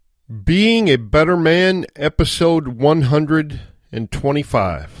Being a Better Man, episode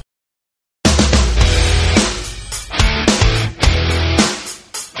 125.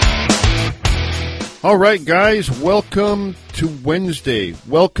 All right, guys, welcome to Wednesday.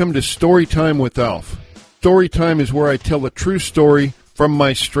 Welcome to Storytime with Alf. Storytime is where I tell a true story from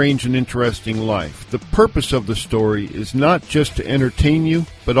my strange and interesting life. The purpose of the story is not just to entertain you,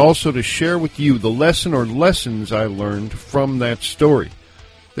 but also to share with you the lesson or lessons I learned from that story.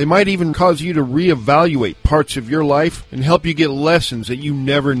 They might even cause you to reevaluate parts of your life and help you get lessons that you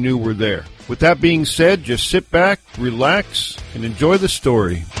never knew were there. With that being said, just sit back, relax, and enjoy the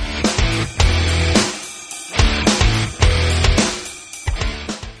story.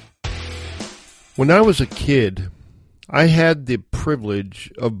 When I was a kid, I had the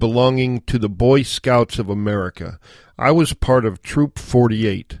privilege of belonging to the Boy Scouts of America. I was part of Troop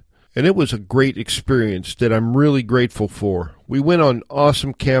 48. And it was a great experience that I'm really grateful for. We went on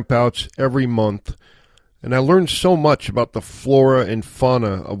awesome campouts every month, and I learned so much about the flora and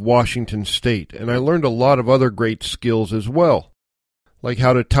fauna of Washington State, and I learned a lot of other great skills as well, like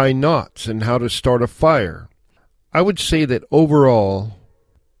how to tie knots and how to start a fire. I would say that overall,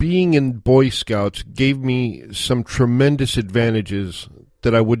 being in Boy Scouts gave me some tremendous advantages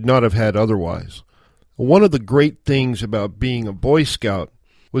that I would not have had otherwise. One of the great things about being a Boy Scout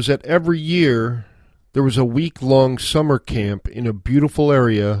was that every year there was a week-long summer camp in a beautiful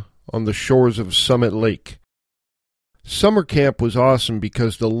area on the shores of Summit Lake. Summer camp was awesome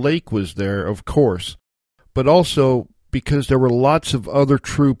because the lake was there, of course, but also because there were lots of other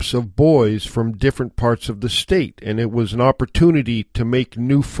troops of boys from different parts of the state, and it was an opportunity to make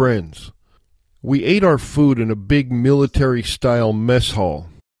new friends. We ate our food in a big military-style mess hall,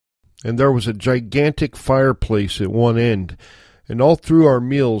 and there was a gigantic fireplace at one end. And all through our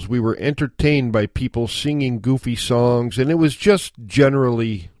meals, we were entertained by people singing goofy songs, and it was just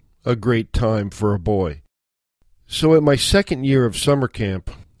generally a great time for a boy. So at my second year of summer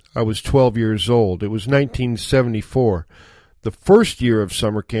camp, I was 12 years old. It was 1974. The first year of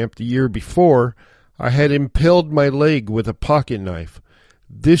summer camp, the year before, I had impaled my leg with a pocket knife.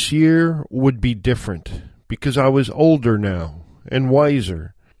 This year would be different, because I was older now and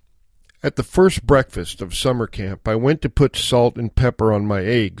wiser. At the first breakfast of summer camp, I went to put salt and pepper on my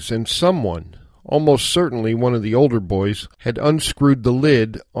eggs, and someone, almost certainly one of the older boys, had unscrewed the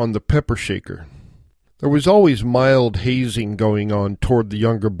lid on the pepper shaker. There was always mild hazing going on toward the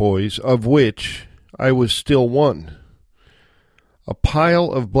younger boys, of which I was still one. A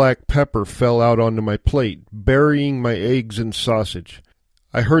pile of black pepper fell out onto my plate, burying my eggs and sausage.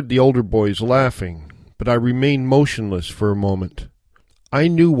 I heard the older boys laughing, but I remained motionless for a moment. I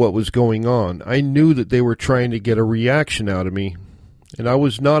knew what was going on. I knew that they were trying to get a reaction out of me, and I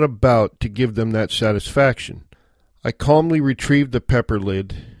was not about to give them that satisfaction. I calmly retrieved the pepper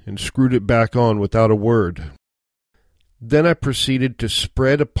lid and screwed it back on without a word. Then I proceeded to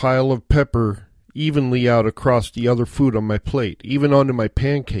spread a pile of pepper evenly out across the other food on my plate, even onto my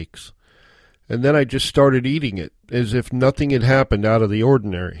pancakes. And then I just started eating it, as if nothing had happened out of the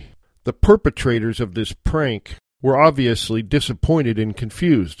ordinary. The perpetrators of this prank were obviously disappointed and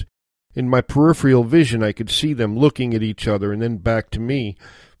confused. In my peripheral vision, I could see them looking at each other and then back to me.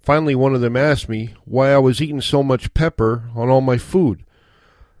 Finally, one of them asked me why I was eating so much pepper on all my food.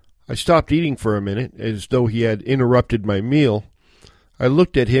 I stopped eating for a minute, as though he had interrupted my meal. I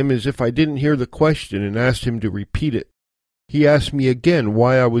looked at him as if I didn't hear the question and asked him to repeat it. He asked me again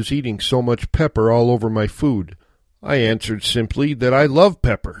why I was eating so much pepper all over my food. I answered simply that I love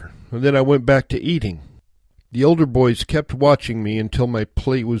pepper, and then I went back to eating. The older boys kept watching me until my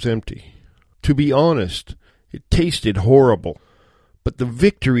plate was empty. To be honest, it tasted horrible, but the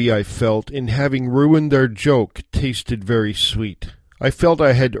victory I felt in having ruined their joke tasted very sweet. I felt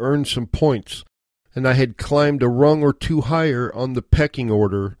I had earned some points, and I had climbed a rung or two higher on the pecking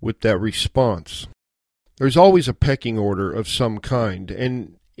order with that response. There's always a pecking order of some kind,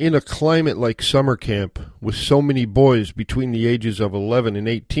 and in a climate like summer camp, with so many boys between the ages of 11 and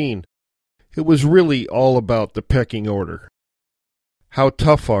 18, it was really all about the pecking order. How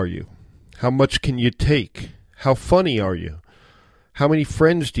tough are you? How much can you take? How funny are you? How many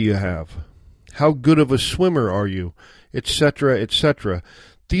friends do you have? How good of a swimmer are you? Etc., etc.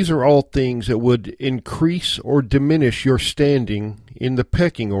 These are all things that would increase or diminish your standing in the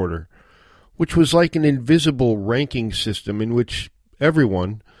pecking order, which was like an invisible ranking system in which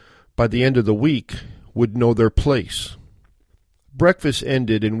everyone, by the end of the week, would know their place. Breakfast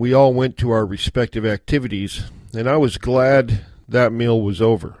ended, and we all went to our respective activities, and I was glad that meal was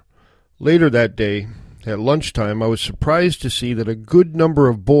over. Later that day, at lunchtime, I was surprised to see that a good number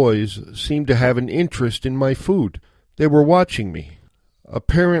of boys seemed to have an interest in my food. They were watching me.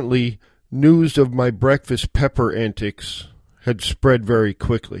 Apparently, news of my breakfast pepper antics had spread very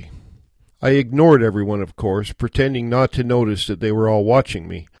quickly. I ignored everyone, of course, pretending not to notice that they were all watching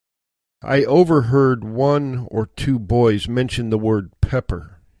me. I overheard one or two boys mention the word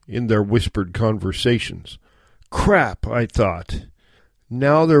pepper in their whispered conversations. Crap, I thought.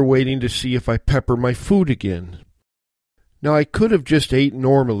 Now they're waiting to see if I pepper my food again. Now I could have just ate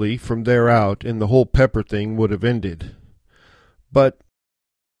normally from there out and the whole pepper thing would have ended. But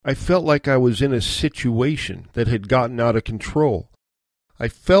I felt like I was in a situation that had gotten out of control. I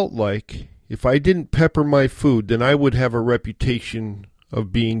felt like if I didn't pepper my food, then I would have a reputation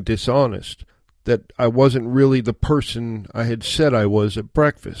of being dishonest, that I wasn't really the person I had said I was at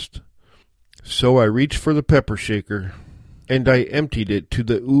breakfast. So I reached for the pepper shaker, and I emptied it to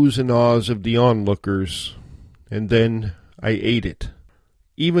the oohs and ahs of the onlookers, and then I ate it.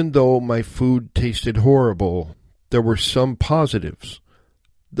 Even though my food tasted horrible, there were some positives.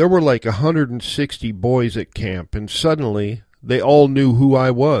 There were like 160 boys at camp, and suddenly they all knew who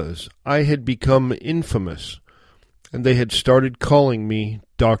I was. I had become infamous, and they had started calling me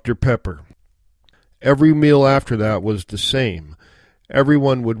Dr. Pepper. Every meal after that was the same.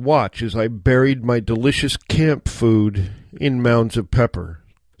 Everyone would watch as I buried my delicious camp food in mounds of pepper,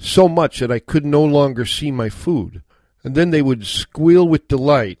 so much that I could no longer see my food. And then they would squeal with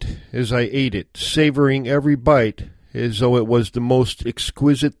delight as I ate it, savoring every bite as though it was the most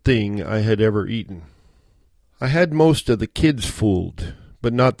exquisite thing I had ever eaten. I had most of the kids fooled,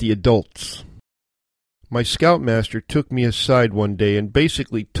 but not the adults. My scoutmaster took me aside one day and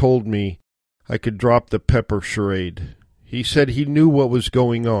basically told me I could drop the pepper charade. He said he knew what was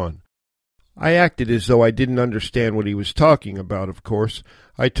going on. I acted as though I didn't understand what he was talking about, of course.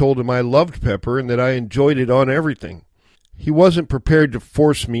 I told him I loved pepper and that I enjoyed it on everything. He wasn't prepared to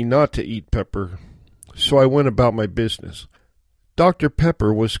force me not to eat pepper, so I went about my business. Dr.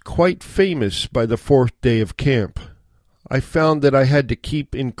 Pepper was quite famous by the 4th day of camp. I found that I had to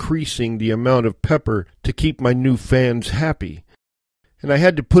keep increasing the amount of pepper to keep my new fans happy. And I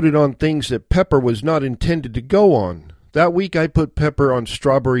had to put it on things that pepper was not intended to go on. That week I put pepper on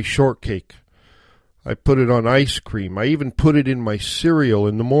strawberry shortcake. I put it on ice cream. I even put it in my cereal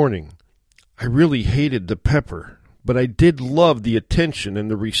in the morning. I really hated the pepper, but I did love the attention and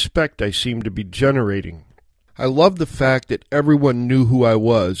the respect I seemed to be generating. I loved the fact that everyone knew who I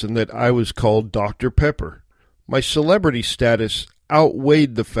was and that I was called Dr. Pepper. My celebrity status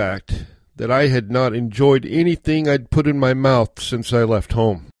outweighed the fact that I had not enjoyed anything I'd put in my mouth since I left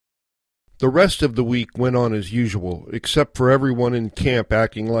home. The rest of the week went on as usual, except for everyone in camp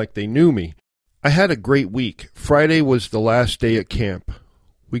acting like they knew me. I had a great week. Friday was the last day at camp.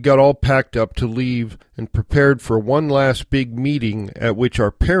 We got all packed up to leave and prepared for one last big meeting at which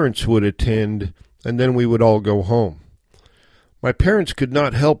our parents would attend, and then we would all go home. My parents could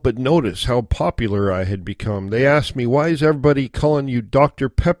not help but notice how popular I had become. They asked me, "Why is everybody calling you Dr.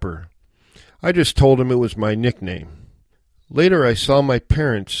 Pepper?" I just told them it was my nickname. Later I saw my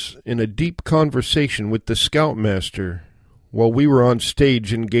parents in a deep conversation with the scoutmaster while we were on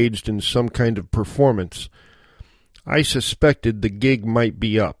stage engaged in some kind of performance. I suspected the gig might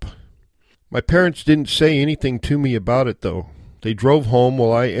be up. My parents didn't say anything to me about it, though. They drove home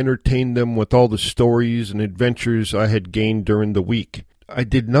while I entertained them with all the stories and adventures I had gained during the week. I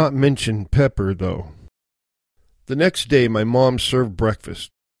did not mention pepper, though. The next day my mom served breakfast,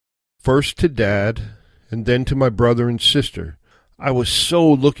 first to Dad and then to my brother and sister. I was so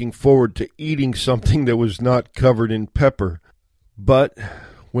looking forward to eating something that was not covered in pepper. But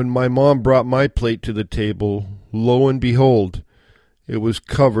when my mom brought my plate to the table, lo and behold, it was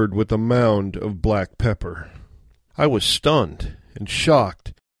covered with a mound of black pepper. I was stunned and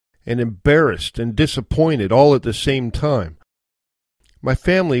shocked and embarrassed and disappointed all at the same time. My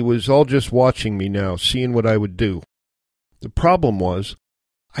family was all just watching me now, seeing what I would do. The problem was,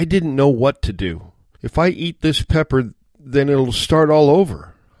 I didn't know what to do. If I eat this pepper, then it'll start all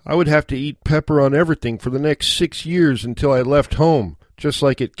over. I would have to eat pepper on everything for the next 6 years until I left home, just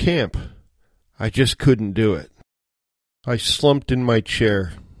like at camp. I just couldn't do it. I slumped in my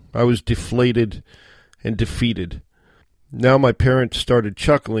chair. I was deflated and defeated. Now my parents started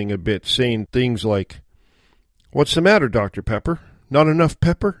chuckling a bit, saying things like, "What's the matter, Dr. Pepper? Not enough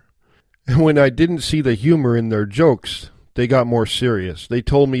pepper?" And when I didn't see the humor in their jokes, they got more serious. They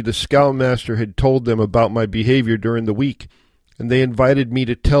told me the scoutmaster had told them about my behavior during the week, and they invited me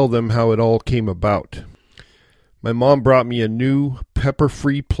to tell them how it all came about. My mom brought me a new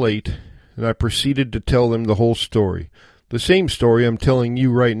pepper-free plate, and I proceeded to tell them the whole story. The same story I'm telling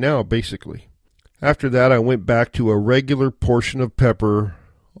you right now, basically. After that, I went back to a regular portion of pepper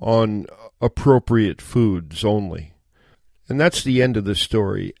on appropriate foods only. And that's the end of the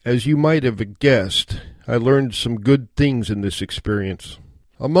story. As you might have guessed, I learned some good things in this experience.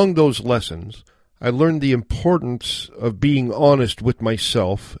 Among those lessons, I learned the importance of being honest with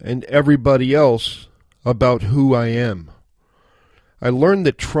myself and everybody else about who I am. I learned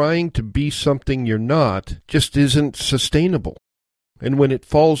that trying to be something you're not just isn't sustainable. And when it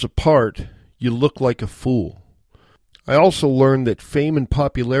falls apart, you look like a fool. I also learned that fame and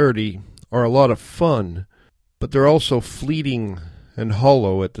popularity are a lot of fun, but they're also fleeting and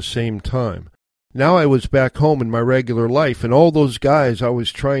hollow at the same time. Now I was back home in my regular life, and all those guys I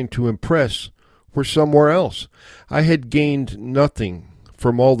was trying to impress were somewhere else. I had gained nothing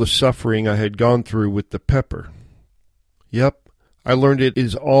from all the suffering I had gone through with the pepper. Yep, I learned it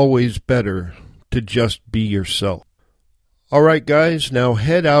is always better to just be yourself. All right, guys, now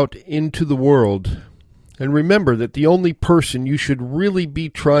head out into the world, and remember that the only person you should really be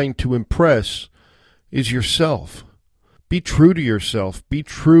trying to impress is yourself. Be true to yourself. Be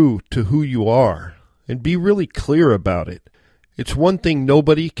true to who you are. And be really clear about it. It's one thing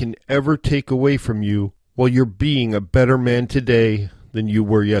nobody can ever take away from you while you're being a better man today than you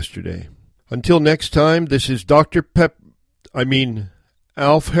were yesterday. Until next time, this is Alf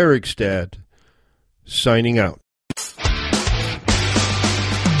Herigstad, signing out.